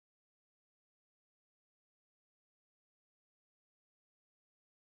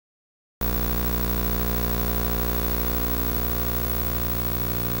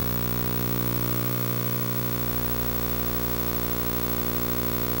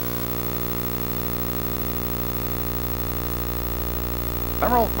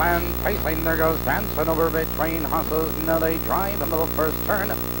Several fans Paisley, there goes dancing over between horses. Now they drive into the first turn.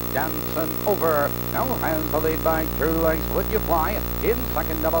 Dancing over. Now has the lead by 2 lengths. Would you fly? In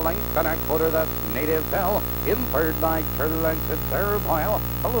second, double length and a quarter. That's Native Bill. In third by 2 lengths, it's Sarah Boyle.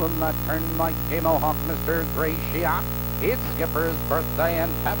 Following that turn by Mohawk, Mr. Gracia. It's Skipper's Birthday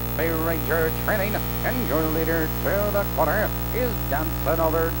and Pepe Ranger trailing. And your leader to the quarter is dancing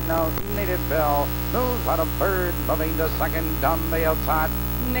over now. Native Bill moves out of third, moving to second on the outside.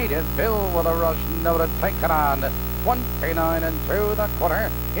 Native Bill with a rush now to take it on. 29 and 2 the quarter.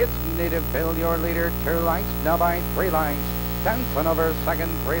 It's Native Bill, your leader, 2 lengths, now by 3 lengths. Dancing over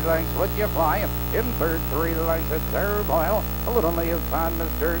second, 3 lengths, Would You Fly? In third, 3 lengths, it's Sarah Boyle. A little on the outside,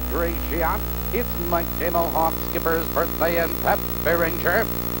 Mr. Gracia. It's Mohawk, Skipper's Birthday, and Pepe Ranger.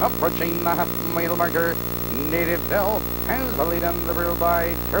 Approaching the half-mile marker, Native Bill has the lead on the rule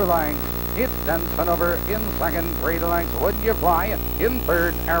by 2 lengths. It's dancing over in second, 3 lengths, Would You Fly? In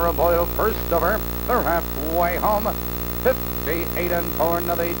third, Boyle first over. They're halfway home. 58 and 4,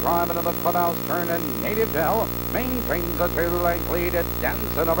 now they drive into the clubhouse turn, and Native Bill maintains a 2-length lead. It's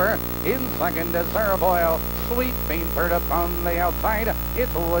dancing over. In second is Sarah Boyle. Sweeping third upon the outside.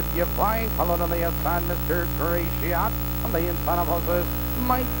 It's Would You Fly? Followed on the outside, Mr. Gracia. On the inside of horses,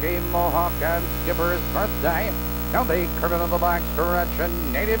 Mohawk and Skipper's Birthday. Now they curve into the back stretch,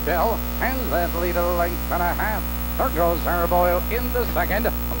 and Native Bill has that lead a length and a half. There goes Sarah Boyle into second.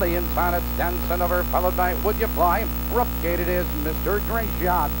 On the inside, it's dancing over, followed by Would You Fly? Rough gate it is, Mr.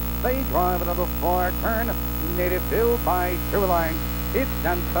 Gracia. They drive into the far turn. Native Bill by 2 lengths. It's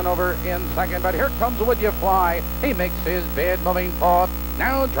dancing over in second, but here comes Would You Fly? He makes his bid, moving forth.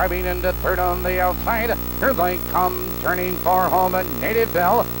 Now driving into third on the outside. Here they come, turning for home, and Native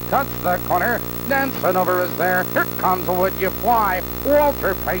Bill cuts the corner. Dancing over is there. Here comes Would You Fly?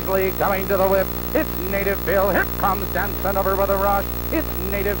 Walter Paisley coming to the whip. It's Native Bill. Here comes dancing over with a rush. It's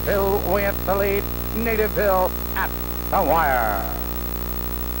Native Bill with the lead. Native Bill at the wire.